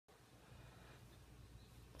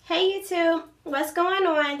Hey YouTube, what's going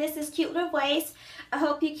on? This is Cutelilvoice. I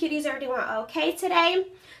hope you cuties are doing okay today.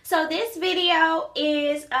 So this video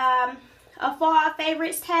is a fall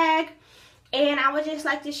favorites tag, and I would just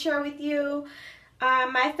like to share with you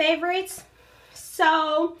my favorites.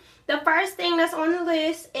 So the first thing that's on the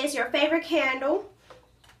list is your favorite candle.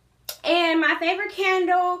 And my favorite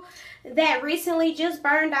candle that recently just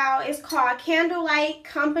burned out is called Candlelight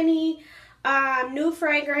Company new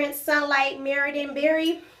fragrance Sunlight Mirrored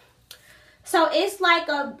Berry. So it's like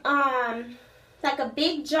a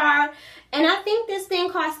big jar, and I think this thing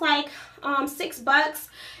costs like $6,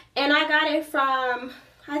 and I got it from,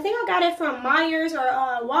 I think I got it from Myers or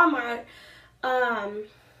Walmart.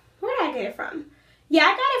 Where did I get it from? Yeah, I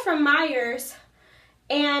got it from Myers.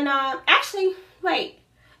 And actually, wait,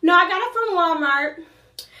 no, I got it from Walmart,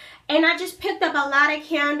 and I just picked up a lot of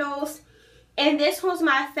candles, and this was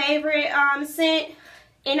my favorite scent,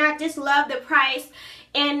 and I just love the price.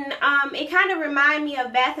 And it kind of reminded me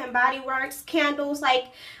of Bath and Body Works candles, like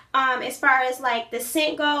as far as like the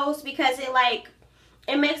scent goes, because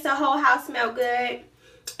it makes the whole house smell good,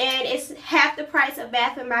 and it's half the price of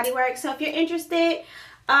Bath and Body Works. So if you're interested,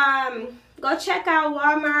 go check out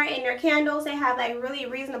Walmart and their candles. They have like really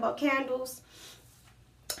reasonable candles.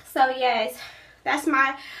 So yes, that's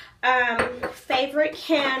my favorite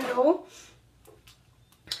candle.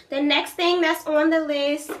 The next thing that's on the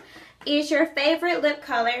list is your favorite lip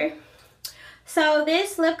color. So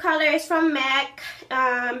this lip color is from MAC.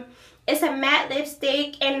 It's a matte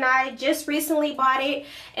lipstick, and I just recently bought it,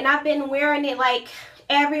 and I've been wearing it like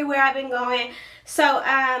everywhere I've been going. So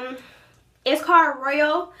it's called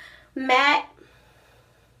Royal Matte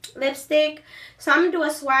Lipstick. So I'm gonna do a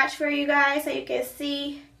swatch for you guys so you can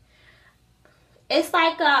see. It's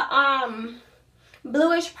like a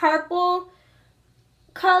bluish purple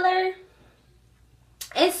color.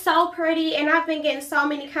 It's so pretty, and I've been getting so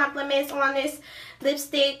many compliments on this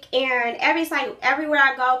lipstick, and everywhere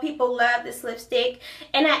I go, people love this lipstick,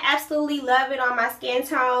 and I absolutely love it on my skin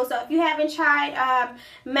tone. So if you haven't tried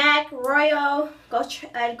MAC Royal, go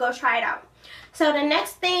try it out. So the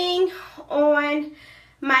next thing on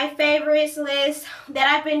my favorites list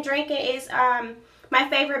that I've been drinking is my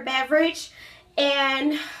favorite beverage.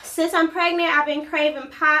 And since I'm pregnant, I've been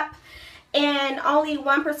craving pop, and only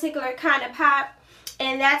one particular kind of pop,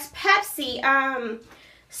 and that's Pepsi.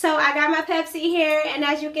 So I got my Pepsi here, and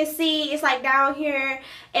as you can see, it's like down here,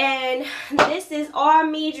 and this is all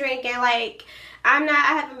me drinking. Like I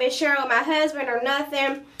haven't been sharing with my husband or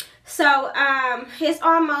nothing. So it's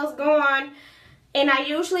almost gone, and I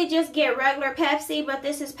usually just get regular Pepsi, but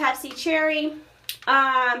this is Pepsi Cherry.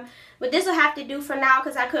 But this will have to do for now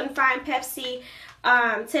because I couldn't find Pepsi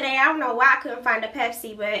today. I don't know why I couldn't find a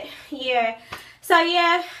Pepsi, but yeah. So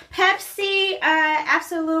yeah, Pepsi,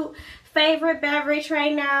 absolute favorite beverage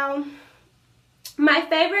right now. My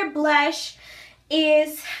favorite blush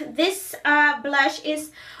is this blush. It's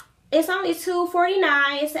only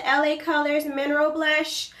 $2.49. It's the LA Colors Mineral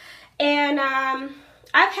Blush, and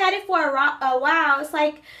I've had it for a while. It's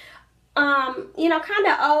like you know, kind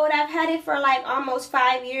of old. I've had it for like almost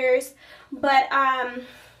 5 years, but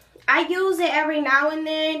I use it every now and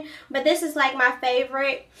then, but this is like my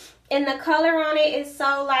favorite, and the color on it is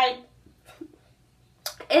so like,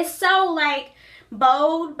 it's so like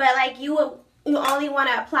bold, but like you only want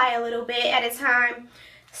to apply a little bit at a time.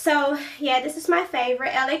 So yeah, this is my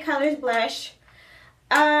favorite LA Colors blush.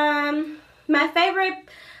 My favorite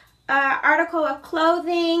article of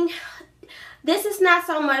clothing, this is not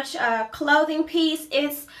so much a clothing piece,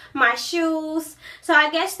 it's my shoes. So I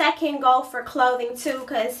guess that can go for clothing too,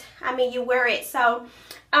 because I mean you wear it. So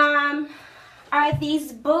are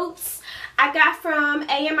these boots I got from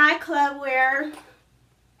AMI Clubwear,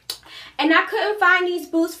 and I couldn't find these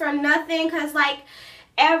boots for nothing, because like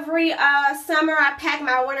every summer I pack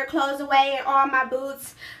my winter clothes away and all my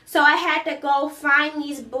boots. So I had to go find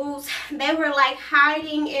these boots. They were like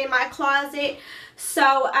hiding in my closet.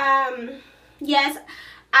 So yes,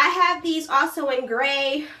 I have these also in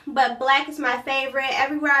gray, but black is my favorite.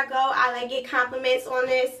 Everywhere I go, I like get compliments on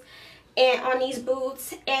this and on these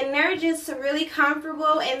boots, and they're just really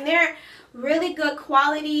comfortable, and they're really good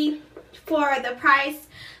quality for the price.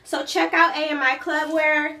 So check out AMI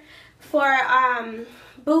Clubwear for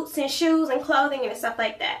boots and shoes and clothing and stuff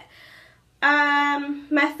like that.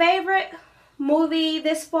 My favorite movie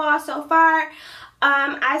this fall so far,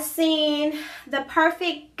 I've seen The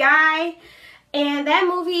Perfect Guy, and that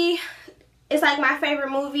movie is like my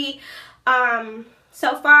favorite movie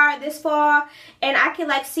so far this fall, and I can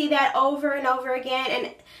like see that over and over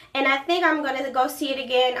again, and I think I'm gonna go see it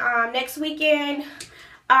again next weekend.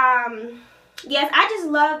 yes, I just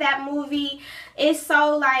love that movie. It's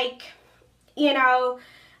so like, you know,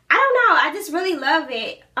 I don't know, I just really love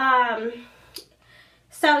it.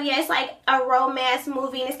 So yeah, it's like a romance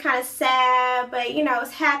movie, and it's kind of sad, but you know,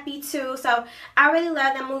 it's happy too. So I really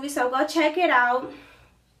love that movie, so go check it out.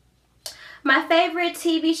 My favorite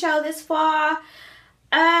TV show this fall,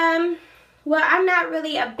 well, I'm not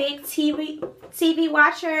really a big TV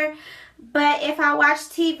watcher, but if I watch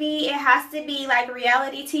TV, it has to be like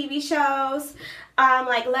reality TV shows,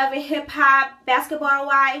 like Love and Hip Hop, Basketball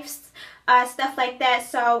Wives, stuff like that.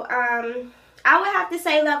 So I would have to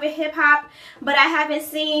say Love and Hip Hop, but I haven't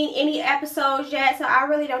seen any episodes yet, so I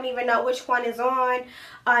really don't even know which one is on,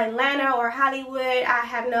 Atlanta or Hollywood. I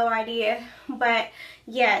have no idea, but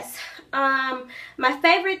yes. My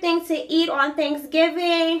favorite thing to eat on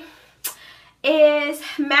Thanksgiving is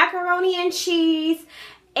macaroni and cheese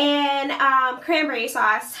and cranberry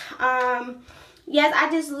sauce. Yes,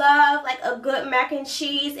 I just love like a good mac and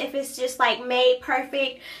cheese if it's just like made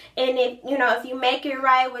perfect, and if you know, if you make it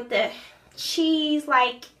right with the cheese,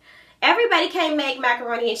 like everybody can make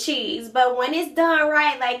macaroni and cheese, but when it's done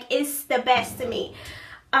right, like it's the best to me.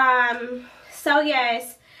 So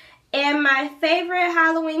yes, and my favorite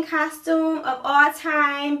Halloween costume of all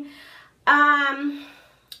time,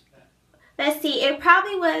 let's see, it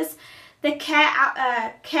probably was the cat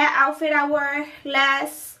outfit I wore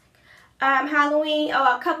last Halloween,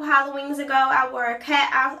 or a couple Halloweens ago. I wore a cat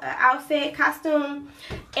outfit costume,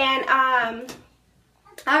 and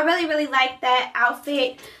I really like that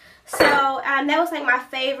outfit. So that was like my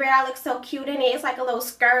favorite. I look so cute in it. It's like a little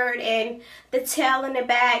skirt and the tail in the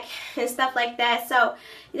back and stuff like that. So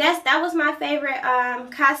that was my favorite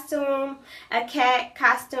costume, a cat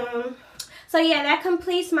costume. So yeah, that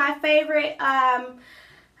completes my favorite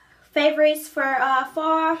favorites for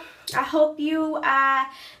fall. I hope you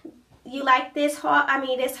you like this haul. I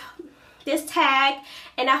mean this tag,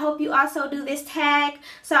 and I hope you also do this tag.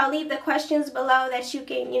 So I'll leave the questions below that you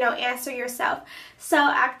can, you know, answer yourself. So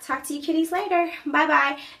I'll talk to you kitties later. Bye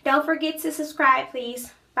bye. Don't forget to subscribe,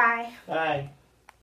 please. Bye. Bye.